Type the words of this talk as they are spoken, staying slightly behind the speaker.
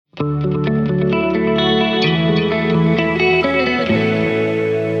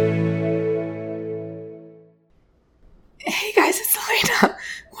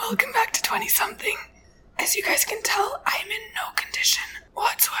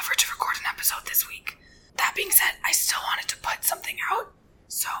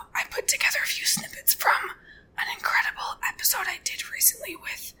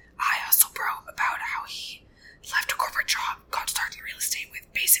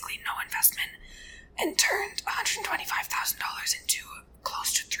$125,000 into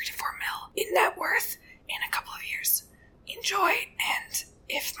close to 3 to 4 mil in net worth in a couple of years. Enjoy, and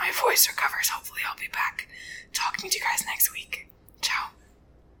if my voice recovers, hopefully I'll be back talking to you guys next week. Ciao.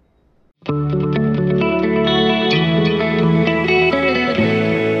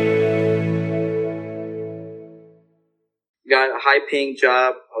 Got a high-paying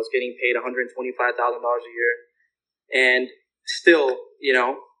job. I was getting paid $125,000 a year. And still,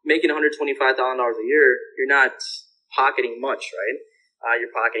 making $125,000 a year, you're not pocketing much, right?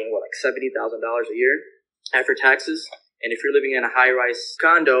 You're pocketing, like $70,000 a year after taxes. And if you're living in a high-rise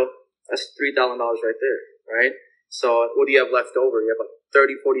condo, that's $3,000 right there, right? So what do you have left over? You have like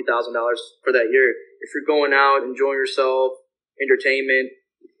 $30,000, $40,000 for that year. If you're going out, enjoying yourself, entertainment,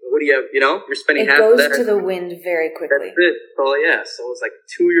 what do you have, you're spending half of that. It goes to the wind very quickly. That's it. So yeah, so it was like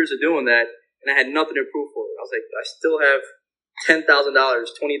 2 years of doing that, and I had nothing to prove for it. I was like, I still have $10,000, $20,000,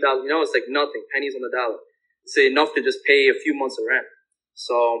 it's like nothing, pennies on the dollar. It's enough to just pay a few months of rent.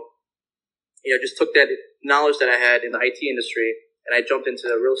 So, I just took that knowledge that I had in the IT industry, and I jumped into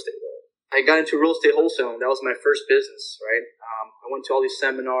the real estate world. I got into real estate wholesaling. That was my first business, right? I went to all these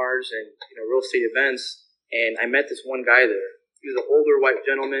seminars and, real estate events, and I met this one guy there. He was an older white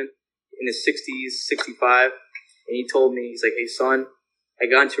gentleman in his 60s, 65. And he told me, he's like, hey, son, I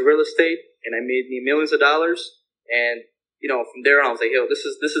got into real estate and I made me millions of dollars. And, from there on, I was like, yo, this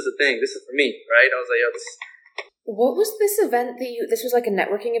is the thing. This is for me, right? I was like, yo, this. What was this event this was like a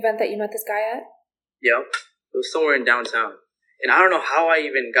networking event that you met this guy at? Yeah. It was somewhere in downtown. And I don't know how I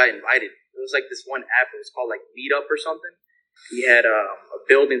even got invited. It was like this one app. It was called like Meetup or something. He had a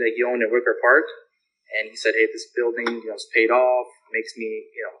building that he owned in Wicker Park. And he said, hey, this building, is paid off, makes me,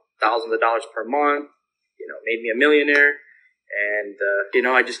 thousands of dollars per month, made me a millionaire. And,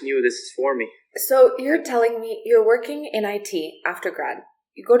 I just knew this is for me. So you're telling me you're working in IT after grad.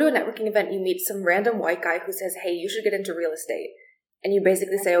 You go to a networking event, you meet some random white guy who says, hey, you should get into real estate. And you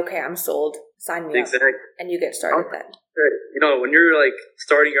basically say, okay, I'm sold, sign me up. And you get started then. Good. When you're like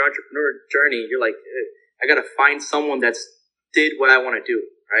starting your entrepreneur journey, you're like, I got to find someone that's did what I want to do.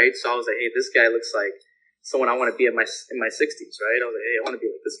 Right, so I was like, "Hey, this guy looks like someone I want to be in my 60s." Right, I was like, "Hey, I want to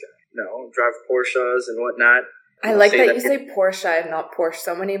be like this guy." Drive Porsches and whatnot. I like that you say Porsche and not Porsche.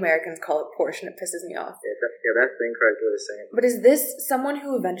 So many Americans call it Porsche, and it pisses me off. Yeah, that's the incorrect way of saying it. But is this someone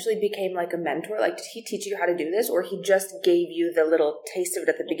who eventually became like a mentor? Like, did he teach you how to do this, or he just gave you the little taste of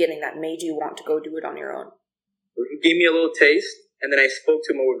it at the beginning that made you want to go do it on your own? He gave me a little taste, and then I spoke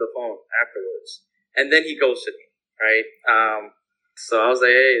to him over the phone afterwards, and then he ghosted me. Right. So I was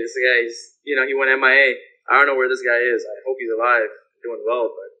like, hey, this guy, he went MIA. I don't know where this guy is. I hope he's alive, doing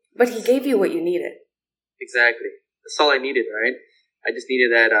well. But he gave you what you needed. Exactly. That's all I needed, right? I just needed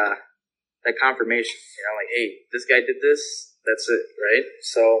that confirmation. Like, hey, this guy did this. That's it, right?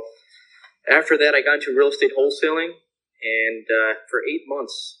 So after that, I got into real estate wholesaling. And for 8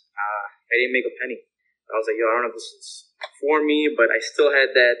 months, I didn't make a penny. I was like, yo, I don't know if this is for me, but I still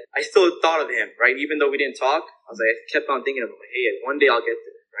thought of him, right? Even though we didn't talk, I kept on thinking of him, like, hey, one day I'll get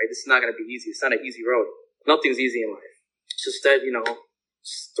there, right? This is not going to be easy. It's not an easy road. Nothing's easy in life. It's just that,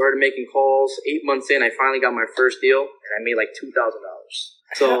 started making calls. 8 months in, I finally got my first deal, and I made like $2,000.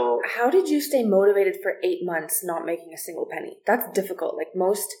 So how did you stay motivated for 8 months not making a single penny? That's difficult. Like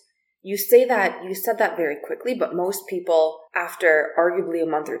you said that very quickly, but most people, after arguably a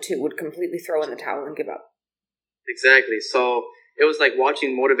month or two, would completely throw in the towel and give up. Exactly. So it was like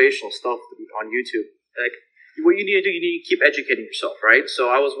watching motivational stuff on YouTube. Like, what you need to do, you need to keep educating yourself, right? So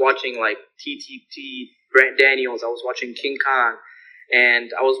I was watching like TTT, Grant Daniels, I was watching King Khan,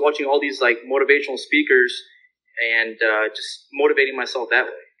 and I was watching all these like motivational speakers and just motivating myself that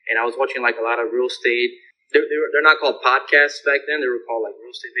way. And I was watching like a lot of real estate. They're not called podcasts back then. They were called like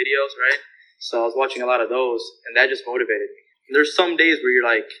real estate videos, right? So I was watching a lot of those, and that just motivated me. And there's some days where you're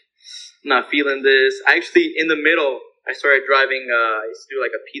like, I'm not feeling this. Actually, in the middle, I started driving. I used to do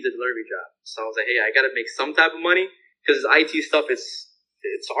like a pizza delivery job. So I was like, hey, I got to make some type of money because IT stuff it's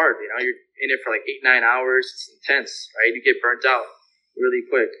hard. You're in it for like 8-9 hours. It's intense, right? You get burnt out really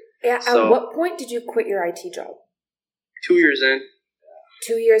quick. Yeah. At what point did you quit your IT job? 2 years in.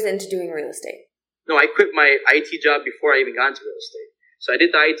 2 years into doing real estate. No, I quit my IT job before I even got into real estate. So I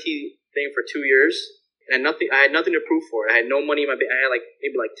did the IT thing for 2 years, and I had nothing to prove for it. I had no money in my bank. I had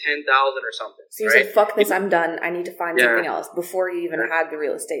maybe 10,000 or something. So you said, fuck this, I'm done. I need to find something else before you even had the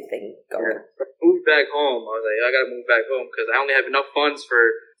real estate thing going. I moved back home. I was like, I got to move back home because I only have enough funds for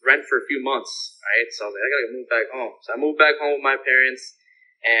rent for a few months, right? So I was like, I got to move back home. So I moved back home with my parents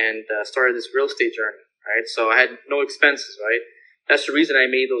and started this real estate journey, right? So I had no expenses, right? That's the reason I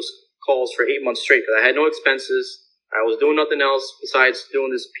made those calls for 8 months straight, because I had no expenses. I was doing nothing else besides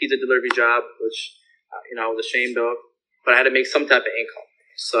doing this pizza delivery job, which I was ashamed of, but I had to make some type of income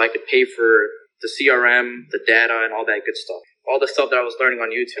so I could pay for the CRM, the data, and all that good stuff. All the stuff that I was learning on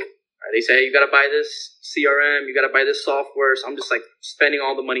YouTube. Right? They say, hey, you got to buy this CRM, you got to buy this software. So I'm just like spending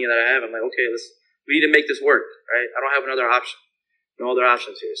all the money that I have. I'm like, okay, we need to make this work, right? I don't have another option. No other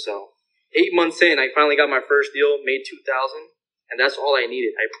options here. So 8 months in, I finally got my first deal, made $2,000, and that's all I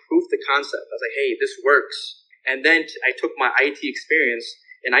needed. I proved the concept. I was like, hey, this works. And then I took my IT experience,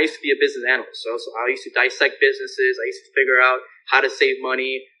 and I used to be a business analyst. So I used to dissect businesses. I used to figure out how to save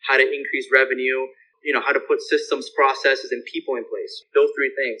money, how to increase revenue, how to put systems, processes, and people in place. Those 3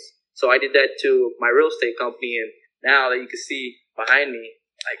 things. So I did that to my real estate company, and now that you can see behind me,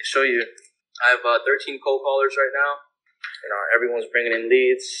 I can show you. I have 13 cold callers right now. Everyone's bringing in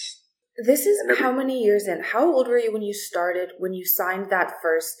leads. This is how many years in? How old were you when you started, when you signed that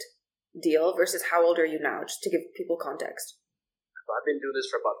first deal versus how old are you now, just to give people context? I've been doing this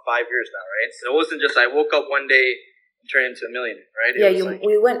for about 5 years now, right? So it wasn't just I woke up one day and turned into a millionaire, right?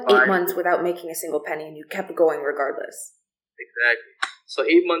 We went 8 months without making a single penny, and you kept going regardless. Exactly. So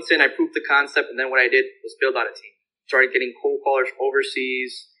 8 months in, I proved the concept, and then what I did was build out a team. Started getting cold callers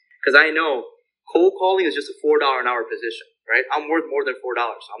overseas, because I know cold calling is just a $4 an hour position, right? I'm worth more than $4,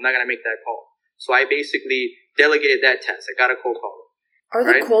 so I'm not going to make that call. So I basically delegated that task. I got a cold caller. Are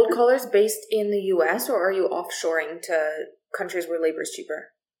the cold callers based in the U.S., or are you offshoring to countries where labor is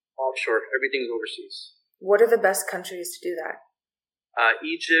cheaper? Offshore. Everything's overseas. What are the best countries to do that?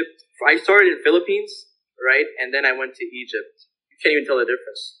 Egypt. I started in Philippines, right? And then I went to Egypt. Can't even tell the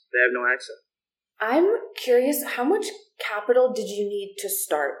difference. They have no accent. I'm curious, how much capital did you need to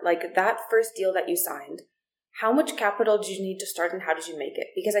start? Like that first deal that you signed, how much capital did you need to start, and how did you make it?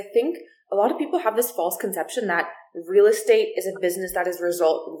 Because I think a lot of people have this false conception that real estate is a business that is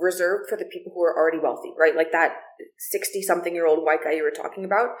reserved for the people who are already wealthy, right? Like that 60-something-year-old white guy you were talking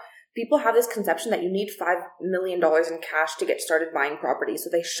about. People have this conception that you need $5 million in cash to get started buying property. So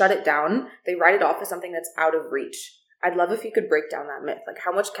they shut it down. They write it off as something that's out of reach. I'd love if you could break down that myth. Like, how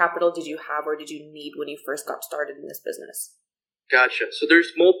much capital did you have or did you need when you first got started in this business? Gotcha. So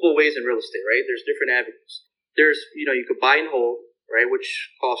there's multiple ways in real estate, right? There's different avenues. There's, you could buy and hold, right, which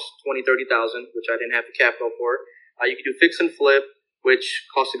costs $20,000, $30,000, which I didn't have the capital for. You could do fix and flip, which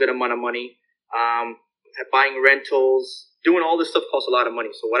costs a good amount of money. Buying rentals, doing all this stuff costs a lot of money.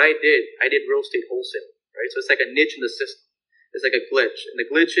 So what I did real estate wholesale, right? So it's like a niche in the system. It's like a glitch. And the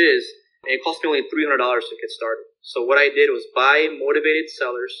glitch is, it cost me only $300 to get started. So what I did was buy motivated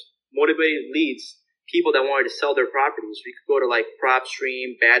sellers, motivated leads, people that wanted to sell their properties. We could go to like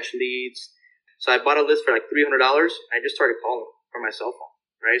PropStream, Batch Leads. So I bought a list for like $300 and I just started calling from my cell phone,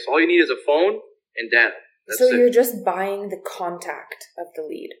 right? So all you need is a phone and data. So you're just buying the contact of the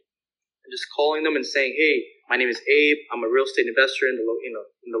lead. And just calling them and saying, hey, my name is Abe. I'm a real estate investor in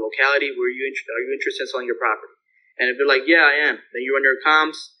the locality. Are you interested in selling your property? And if they're like, yeah, I am, then you run your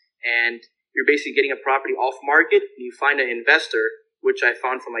comps and you're basically getting a property off market, and you find an investor, which I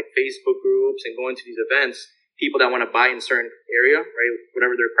found from like Facebook groups and going to these events, people that want to buy in a certain area, right,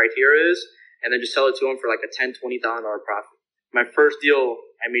 whatever their criteria is, and then just sell it to them for like a $10,000, $20,000 profit. My first deal,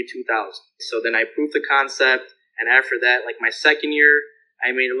 I made $2,000. So then I proved the concept, and after that, like my second year,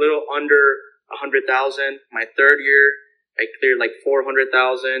 I made a little under $100,000. My third year, I cleared like $400,000,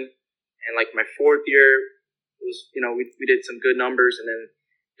 and like my fourth year, it was we did some good numbers, and then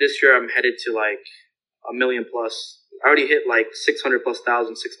this year I'm headed to like $1 million plus. I already hit like 600 plus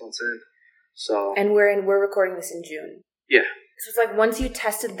thousand 6 months in. So and we're recording this in June. Yeah. So it's like once you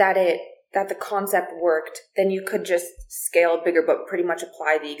tested that the concept worked, then you could just scale bigger, but pretty much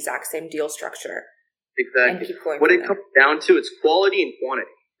apply the exact same deal structure. Exactly. And keep going. What it comes down to is quality and quantity,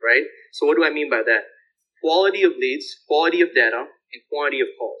 right? So what do I mean by that? Quality of leads, quality of data, and quantity of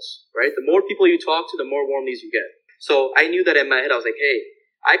calls, right? The more people you talk to, the more warm leads you get. So I knew that in my head. I was like, hey,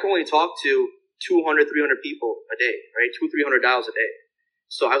 I can only talk to 200, 300 people a day, right? 200, 300 dials a day.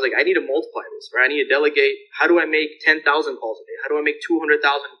 So I was like, I need to multiply this, right? I need to delegate. How do I make 10,000 calls a day? How do I make 200,000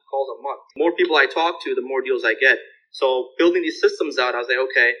 calls a month? The more people I talk to, the more deals I get. So building these systems out, I was like,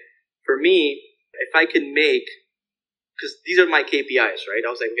 okay, for me, if I can make, because these are my KPIs, right? I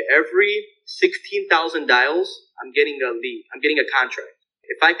was like, okay, every 16,000 dials, I'm getting a lead. I'm getting a contract.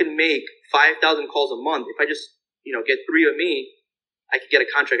 If I can make 5,000 calls a month, if I just, get 3 of me, I can get a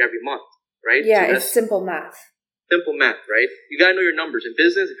contract every month, right? Yeah, so it's simple math. Simple math, right? You got to know your numbers. In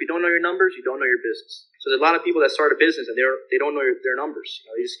business, if you don't know your numbers, you don't know your business. So there's a lot of people that start a business and they don't know their numbers.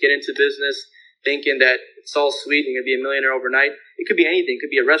 They just get into business thinking that it's all sweet and you're going to be a millionaire overnight. It could be anything. It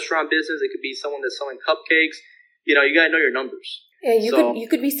could be a restaurant business. It could be someone that's selling cupcakes. You got to know your numbers. Yeah, you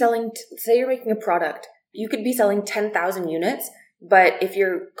could be selling, say you're making a product. You could be selling 10,000 units. But if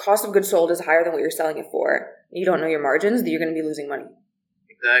your cost of goods sold is higher than what you're selling it for, you don't know your margins, you're going to be losing money.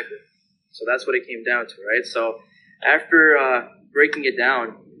 Exactly. So that's what it came down to, right? So after breaking it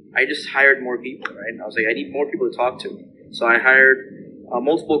down, I just hired more people, right? I was like, I need more people to talk to. So I hired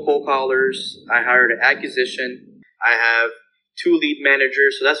multiple cold callers. I hired an acquisition. I have 2 lead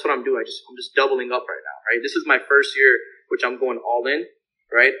managers. So that's what I'm doing. I'm just doubling up right now, right? This is my first year, which I'm going all in,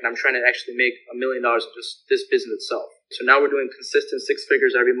 right? And I'm trying to actually make $1 million in just this business itself. So now we're doing consistent 6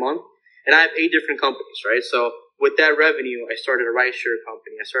 figures every month. And I have 8 different companies, right? So with that revenue, I started a rideshare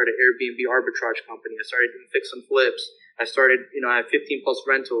company. I started an Airbnb arbitrage company. I started doing fix and flips. I started, I have 15 plus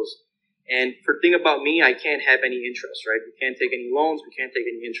rentals. And for the thing about me, I can't have any interest, right? We can't take any loans. We can't take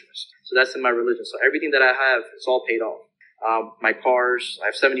any interest. So that's in my religion. So everything that I have, it's all paid off. My cars,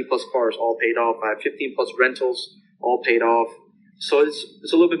 I have 70 plus cars, all paid off. I have 15 plus rentals, all paid off. So it's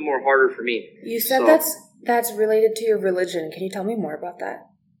a little bit more harder for me. You said that's related to your religion. Can you tell me more about that?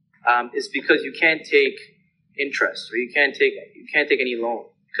 It's because you can't take interest, or you can't take any loan.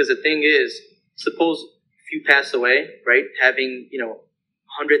 Because the thing is, suppose if you pass away, right, having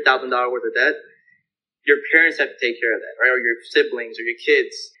 $100,000 worth of debt, your parents have to take care of that, right, or your siblings or your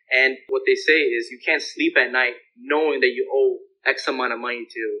kids. And what they say is you can't sleep at night knowing that you owe X amount of money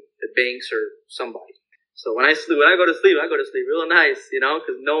to the banks or somebody. So when I go to sleep real nice,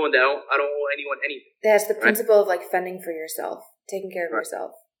 because knowing that I don't owe anyone anything. That's the principle of fending for yourself, taking care of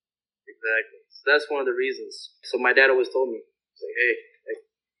yourself. Exactly. So that's one of the reasons. So my dad always told me, he's like, hey,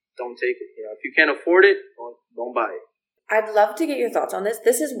 don't take it. If you can't afford it, don't buy it. I'd love to get your thoughts on this.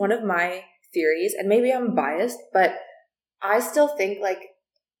 This is one of my theories, and maybe I'm biased, but I still think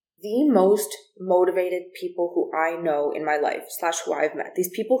the most motivated people who I know in my life / who I've met, these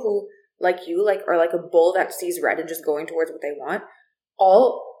people who, like you, are like a bull that sees red and just going towards what they want,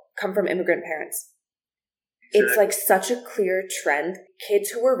 all come from immigrant parents. Exactly. It's such a clear trend. Kids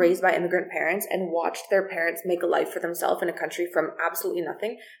who were raised by immigrant parents and watched their parents make a life for themselves in a country from absolutely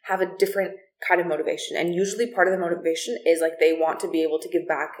nothing have a different kind of motivation. And usually part of the motivation is they want to be able to give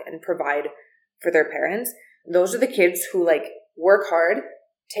back and provide for their parents. Those are the kids who work hard,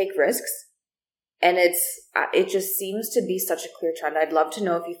 take risks. And it just seems to be such a clear trend. I'd love to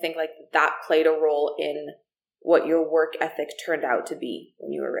know if you think that played a role in what your work ethic turned out to be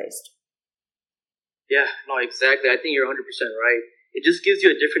when you were raised. Yeah, no, exactly. I think you're 100% right. It just gives you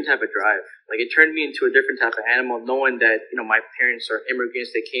a different type of drive. It turned me into a different type of animal, knowing that, my parents are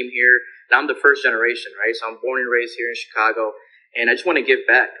immigrants. They came here, and I'm the first generation, right? So I'm born and raised here in Chicago, and I just want to give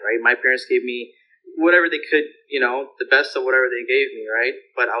back, right? My parents gave me whatever they could, the best of whatever they gave me, right?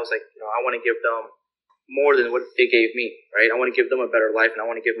 But I was like, I want to give them more than what they gave me, right? I want to give them a better life, and I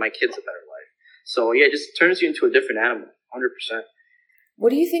want to give my kids a better life. So yeah, it just turns you into a different animal, 100%.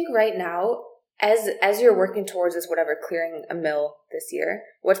 What do you think right now, as you're working towards this, clearing a mill this year,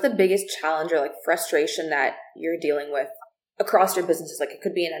 what's the biggest challenge or frustration that you're dealing with across your businesses? It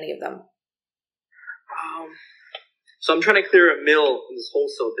could be in any of them. So I'm trying to clear a mill in this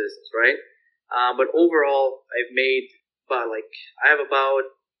wholesale business, right? But overall, I've made I have about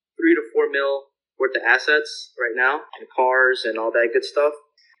 3 to 4 mil worth of assets right now, and cars and all that good stuff.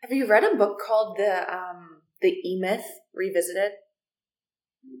 Have you read a book called The E-Myth Revisited?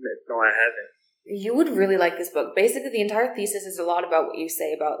 No, I haven't. You would really like this book. Basically, the entire thesis is a lot about what you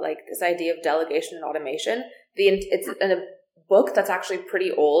say about this idea of delegation and automation. It's a book that's actually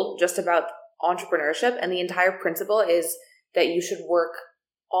pretty old, just about entrepreneurship, and the entire principle is that you should work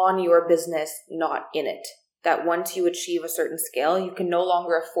on your business, not in it. That once you achieve a certain scale, you can no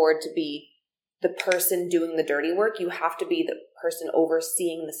longer afford to be the person doing the dirty work. You have to be the person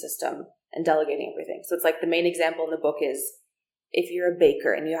overseeing the system and delegating everything. So it's the main example in the book is, if you're a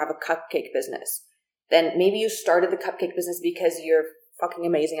baker and you have a cupcake business, then maybe you started the cupcake business because you're fucking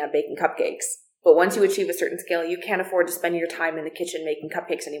amazing at baking cupcakes. But once you achieve a certain scale, you can't afford to spend your time in the kitchen making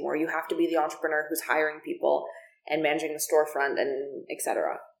cupcakes anymore. You have to be the entrepreneur who's hiring people and managing the storefront and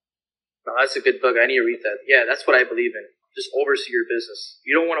etc. No, that's a good book. I need to read that. Yeah, that's what I believe in. Just oversee your business.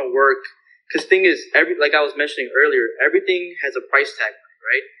 You don't want to work, because thing is, like I was mentioning earlier, everything has a price tag,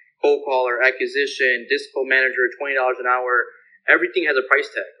 right? Cold caller, acquisition, dispo manager, $20 an hour. Everything has a price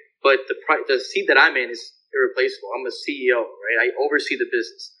tag, but the seat that I'm in is irreplaceable. I'm a CEO, right? I oversee the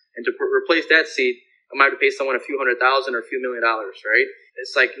business, and to replace that seat, I might have to pay someone a few $100,000 or a few $1 million, right?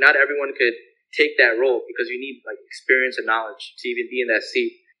 It's not everyone could take that role, because you need experience and knowledge to even be in that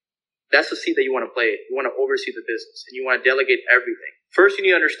seat. That's the seat that you want to play. You want to oversee the business, and you want to delegate everything. First, you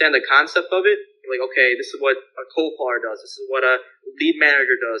need to understand the concept of it. Okay, this is what a cold caller does. This is what a lead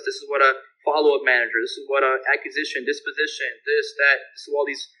manager does. This is what a follow-up manager. This is what a acquisition, disposition, this, that. This is what all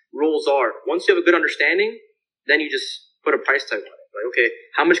these roles are. Once you have a good understanding, then you just put a price tag on it. Like, okay,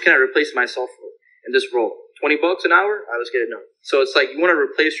 how much can I replace myself for in this role? $20 an hour? All right, let's get it done. So it's like you want to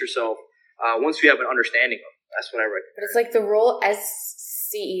replace yourself once you have an understanding of it. That's what I recommend. But it's like the role as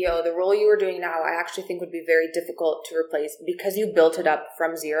CEO, the role you are doing now, I actually think would be very difficult to replace because you built it up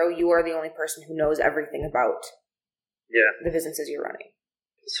from zero. You are the only person who knows everything about the businesses you're running.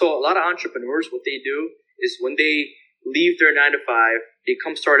 So a lot of entrepreneurs, what they do is when they leave their 9 to 5, they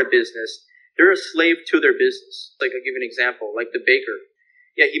come start a business. They're a slave to their business. Like I'll give you an example, like the baker.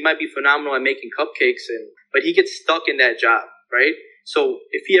 Yeah, he might be phenomenal at making cupcakes, but he gets stuck in that job, right? So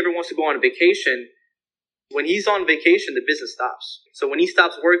if he ever wants to go on a vacation, when he's on vacation, the business stops. So when he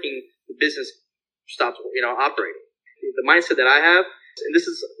stops working, the business stops, operating. The mindset that I have, and this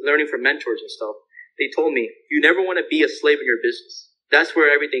is learning from mentors and stuff, they told me, you never want to be a slave in your business. That's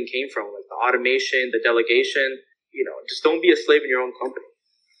where everything came from, like the automation, the delegation. Just don't be a slave in your own company.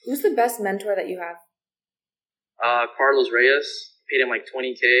 Who's the best mentor that you have? Carlos Reyes. Paid him like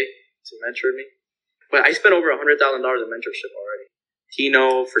 $20,000 to mentor me. But I spent over $100,000 in mentorship already.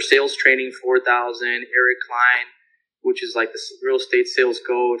 Tino for sales training, $4,000. Eric Klein, which is like the real estate sales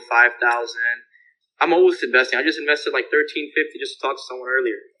code, $5,000. I'm always investing. I just invested like $1,350 just to talk to someone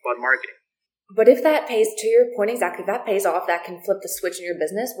earlier about marketing. But if that pays, to your point exactly, if that pays off, that can flip the switch in your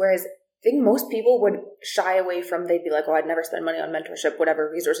business. Whereas I think most people would shy away from, they'd be like, oh, I'd never spend money on mentorship, whatever,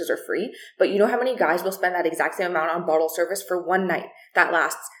 resources are free. But you know how many guys will spend that exact same amount on bottle service for one night that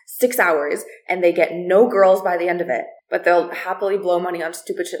lasts 6 hours and they get no girls by the end of it, but they'll happily blow money on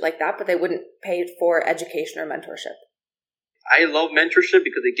stupid shit like that, but they wouldn't pay for education or mentorship. I love mentorship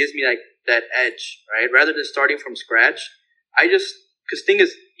because it gives me like that edge, right? Rather than starting from scratch, because thing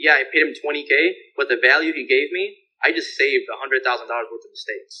is, yeah, I paid him $20,000, but the value he gave me, I just saved $100,000 worth of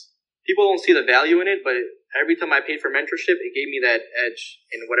mistakes. People don't see the value in it, but every time I paid for mentorship, it gave me that edge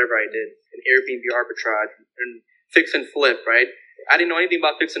in whatever I did, in Airbnb arbitrage, and fix and flip, right? I didn't know anything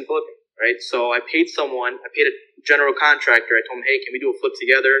about fix and flipping, right? So I paid a general contractor. I told him, hey, can we do a flip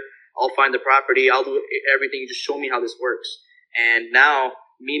together? I'll find the property. I'll do everything. You just show me how this works. And now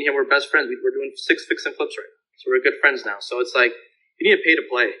me and him, we're best friends. We're doing 6 fix and flips right now. So we're good friends now. So it's like, you need to pay to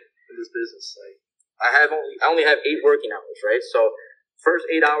play in this business. Like I only have 8 working hours, right? So first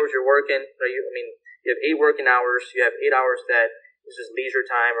 8 hours you're working, you have 8 working hours. You have 8 hours that is just leisure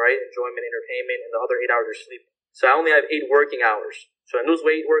time, right? Enjoyment, entertainment, and the other 8 hours are sleeping. So I only have 8 working hours. So in those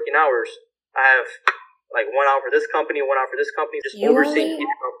 8 working hours, I have like 1 hour for this company, 1 hour for this company, just overseeing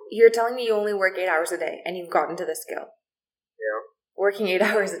each company. You're telling me you only work 8 hours a day and you've gotten to this skill. Yeah. Working 8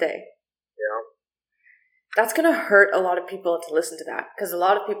 hours a day. Yeah. That's going to hurt a lot of people to listen to that, because a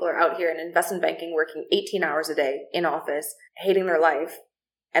lot of people are out here in investment banking working 18 hours a day in office, hating their life,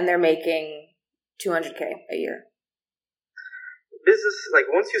 and they're making $200,000 a year. Business, like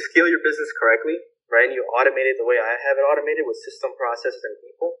once you scale your business correctly, right, and you automate it the way I have it automated with system, processes, and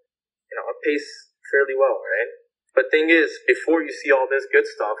people, it pays fairly well, right? But thing is, before you see all this good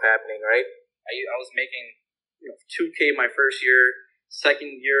stuff happening, right, I was making $2,000 my first year.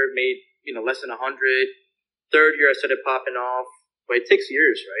 Second year made less than 100. Third year I started popping off. But it takes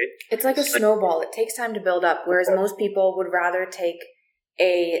years, right? It's like a snowball. It takes time to build up. Whereas most people would rather take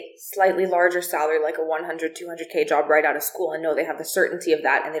a slightly larger salary, like a $100,000, $200,000 job right out of school, and know they have the certainty of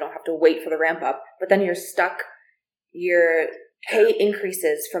that and they don't have to wait for the ramp up. But then you're stuck. Your pay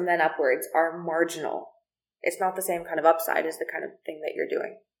increases from then upwards are marginal. It's not the same kind of upside as the kind of thing that you're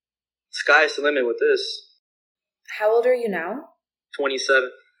doing. Sky's the limit with this. How old are you now? 27.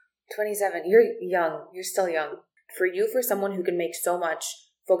 27. You're young. You're still young. For you, for someone who can make so much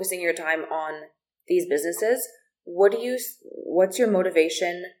focusing your time on these businesses, what's your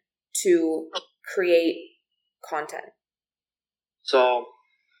motivation to create content? So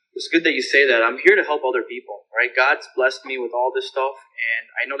it's good that you say that. I'm here to help other people, right? God's blessed me with all this stuff, and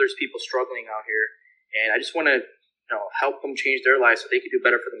I know there's people struggling out here, and I just want to help them change their lives so they can do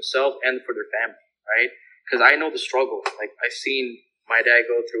better for themselves and for their family, right? Because I know the struggle. Like I've seen my dad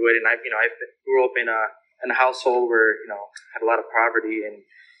go through it, and I grew up in a household where had a lot of poverty, and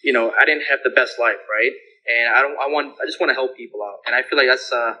I didn't have the best life, right? And I just want to help people out, and I feel like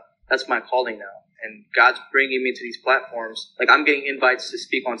that's my calling now. And God's bringing me to these platforms. Like I'm getting invites to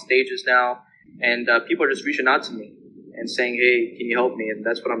speak on stages now, and people are just reaching out to me and saying, "Hey, can you help me?" And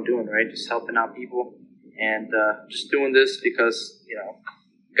that's what I'm doing, right? Just helping out people, and just doing this because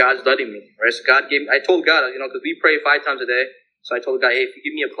God's letting me, right? So I told God, because we pray 5 times a day. So I told God, hey, if you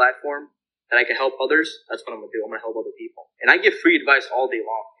give me a platform that I can help others, that's what I'm gonna do. I'm gonna help other people, and I give free advice all day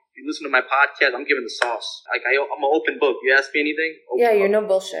long. If you listen to my podcast, I'm giving the sauce. Like I'm an open book. You ask me anything, you're no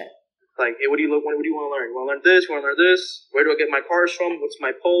bullshit. Like, hey, what do you want to learn? You want to learn this? You want to learn this? Where do I get my cars from? What's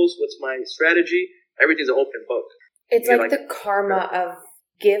my post? What's my strategy? Everything's an open book. It's like the karma of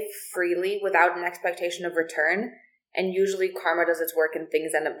give freely without an expectation of return, and usually karma does its work and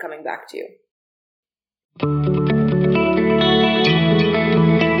things end up coming back to you.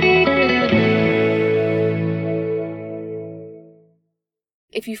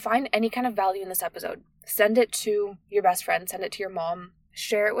 If you find any kind of value in this episode, send it to your best friend, send it to your mom,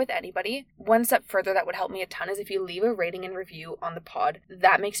 share it with anybody. One step further that would help me a ton is if you leave a rating and review on the pod.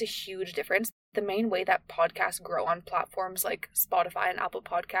 That makes a huge difference. The main way that podcasts grow on platforms like Spotify and Apple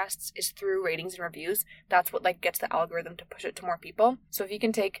Podcasts is through ratings and reviews. That's what gets the algorithm to push it to more people. So if you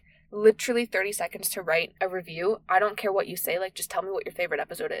can take literally 30 seconds to write a review, I don't care what you say, just tell me what your favorite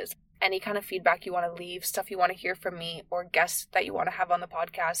episode is. Any kind of feedback you want to leave, stuff you want to hear from me, or guests that you want to have on the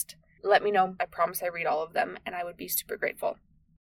podcast, let me know. I promise I read all of them, and I would be super grateful.